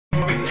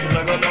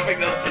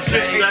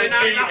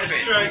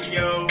straight,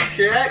 yo.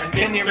 Check.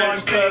 Can you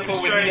rhyme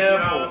purple with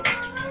nurple?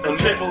 And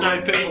trips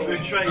don't beat the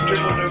train,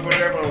 dribble over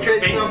whatever.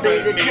 Trips don't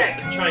beat the check.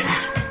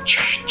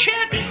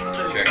 Check. Beats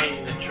don't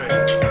beat the train.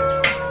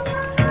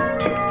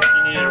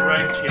 You need a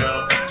rank,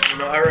 yo.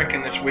 No, I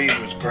reckon this weed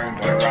was grown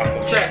by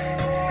rappers. Check.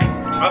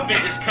 I think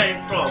this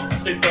came from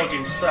Snoop Dogg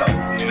himself.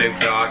 Snoop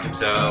Dogg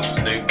himself.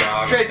 Snoop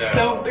Dogg Trips himself.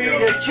 don't beat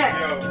the check.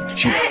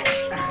 Check.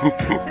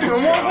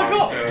 And what have I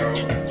got?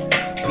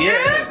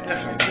 Yeah,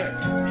 definitely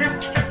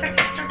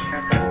check.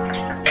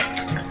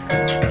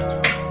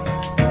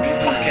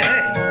 Fucking A.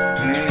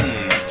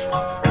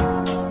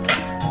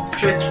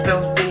 Trips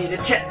don't beat a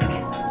check.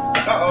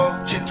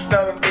 Uh-oh. Trips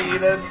don't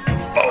beat a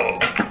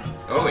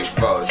Oh, he's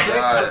froze.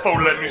 Check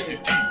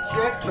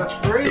for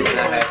free. Who the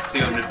heck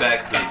 200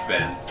 back, please,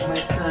 Ben? My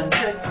son,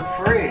 check for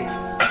free.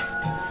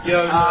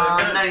 Yo,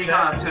 now you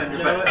can't turn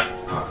your back.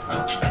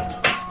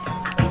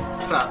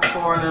 What's that?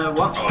 4 and a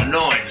what? Oh,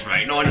 nines,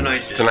 mate.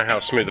 99. Don't know how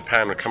smooth the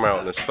pan would come out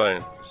on this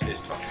phone.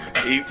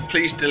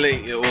 Please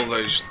delete all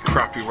those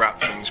crappy rap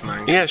things,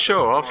 man. Yeah,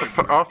 sure. After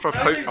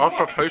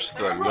I post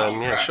them,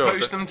 then yeah, sure.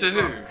 Post them to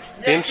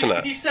who? The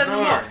internet. You send them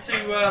up to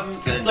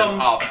Send some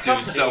them up to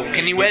company. some-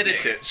 Can you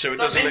edit it so it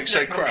Some doesn't look so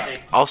internet crap?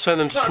 company. I'll send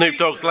them to Snoop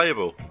Dogg's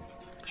label.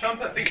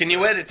 Trumpet beats Can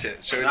you edit it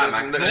so it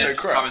doesn't look so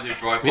crap? Coming to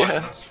drive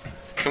Yeah.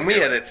 Can we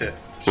edit it?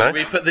 No? Should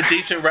we put the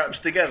decent raps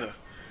together?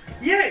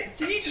 Yeah,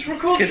 did you just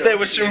record Because them? there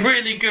were some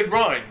really good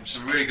rhymes.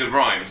 Some really good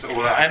rhymes,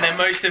 all that. And then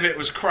most of it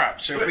was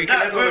crap, so if we can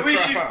edit all the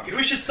crap out.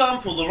 we should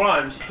sample the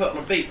rhymes and put on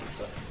a beat and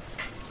stuff.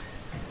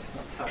 It's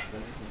not tough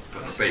then, isn't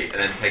Put the beat and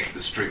then take it to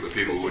the street where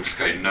people will just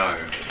go, no.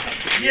 it?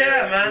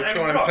 Yeah, man. We'll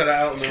try and put it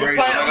out on the We'll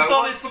radio. play it on Like,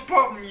 Dolly's. what's the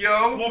problem,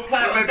 yo? We'll play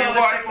it on Maybe Dolly's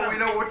right, FM. but we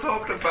know what we're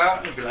talking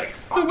about. And they'll be like,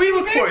 But we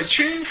were quite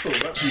tuneful.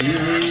 That's I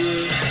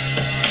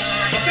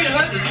think I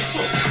heard this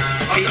before.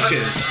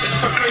 Peaches. It's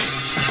quite crazy.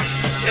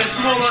 It's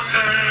more like.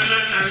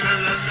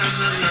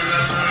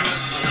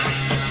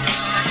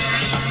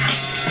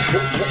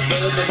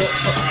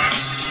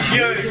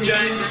 Yo,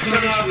 James,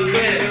 can I have a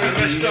beer? I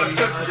messed up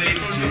custody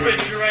from the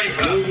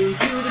refrigerator.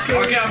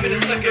 I'll get up in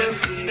a second.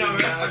 No,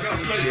 I got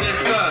to smoke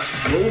this first.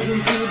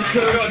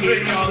 I got a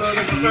drink on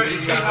because my throat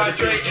is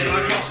dehydrated.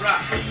 I can't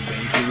rap.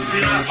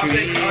 You know, I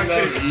think I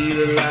could.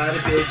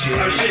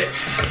 Oh shit.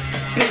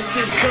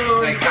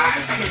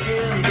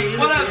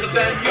 What up, the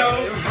band,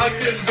 yo? I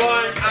couldn't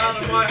rhyme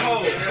out of my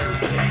hole.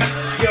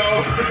 Yo.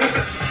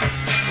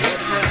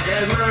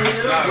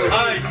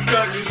 I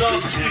drank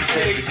last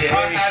Tuesday.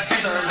 I had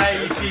some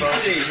ABC.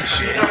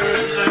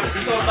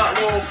 It's on that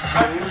wall.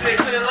 I can see it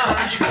in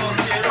that. You can't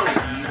see it all.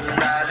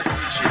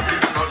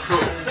 not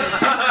cool.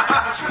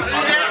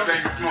 I'm not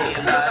very small.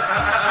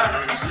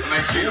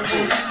 Make you a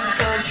fool.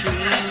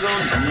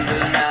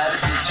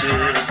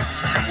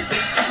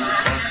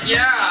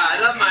 Yeah, I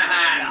love my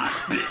hand.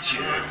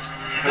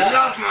 I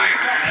love my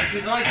hand.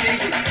 Because I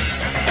think it.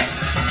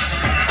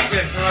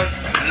 Yes, I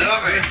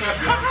love it.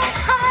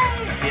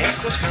 Yeah,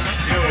 of course.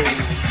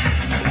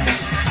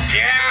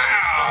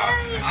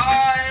 Yeah! I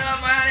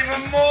love my hand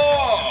even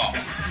more!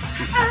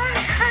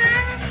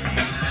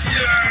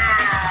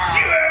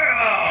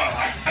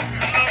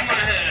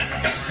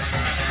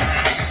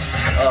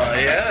 Oh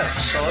yeah,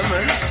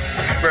 Simon.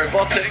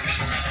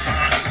 Robotics.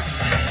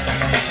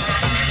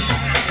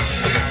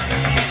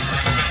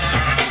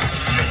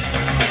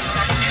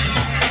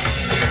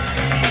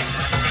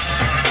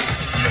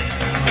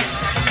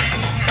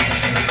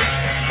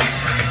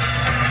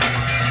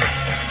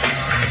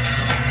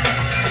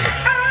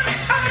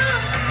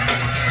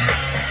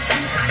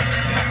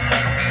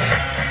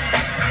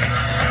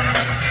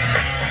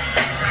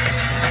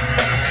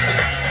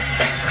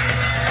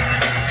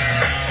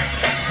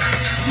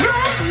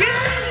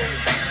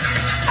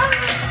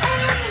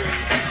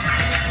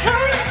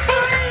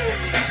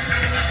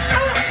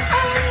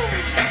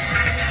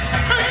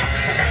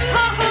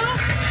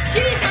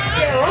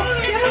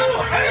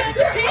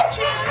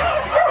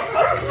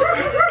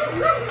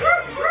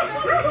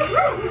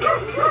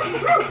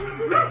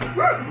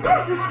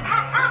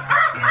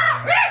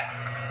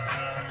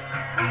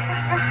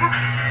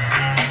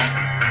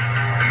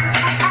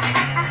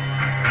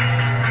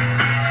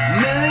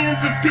 Millions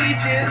of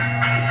peaches,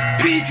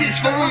 peaches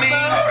for me.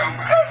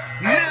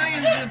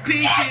 Millions of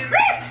peaches,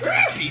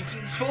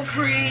 peaches for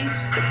free.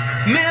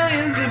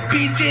 Millions of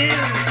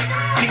peaches,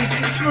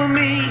 peaches for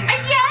me.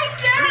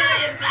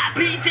 Millions of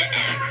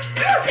peaches.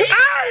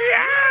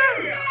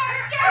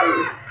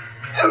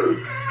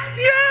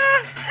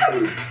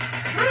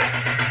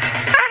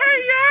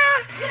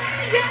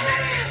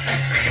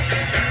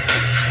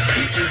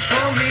 Peaches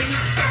for me.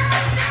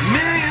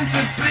 Millions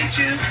of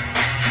peaches,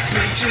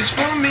 peaches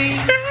for me.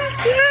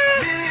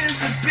 Millions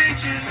of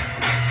peaches,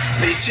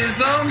 peaches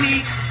on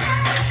me.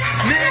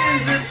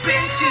 Millions of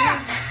peaches,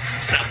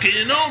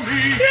 sucking on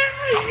me.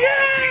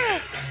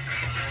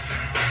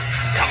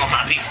 Suck on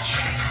my peach.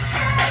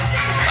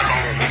 Suck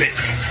on the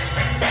bitches.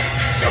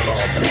 Suck on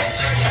the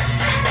bitches.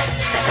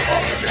 Suck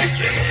on the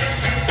bitches.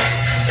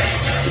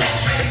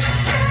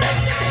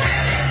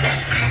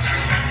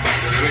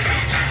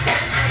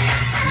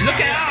 Look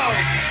out!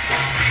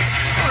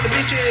 Oh, the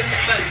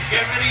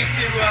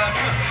you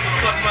to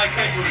plug my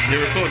cable.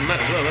 You're recording that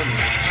as well, aren't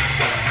you?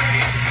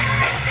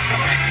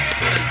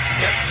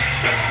 Yeah.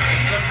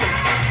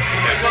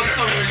 Okay, one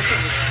song really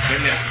quick.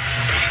 Yeah.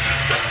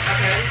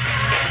 Okay.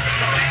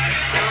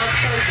 Let's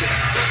close it.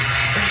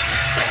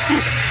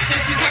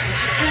 60 seconds,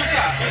 just pause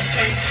that and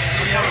change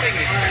the thing.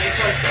 It's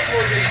like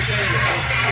pause it and change it.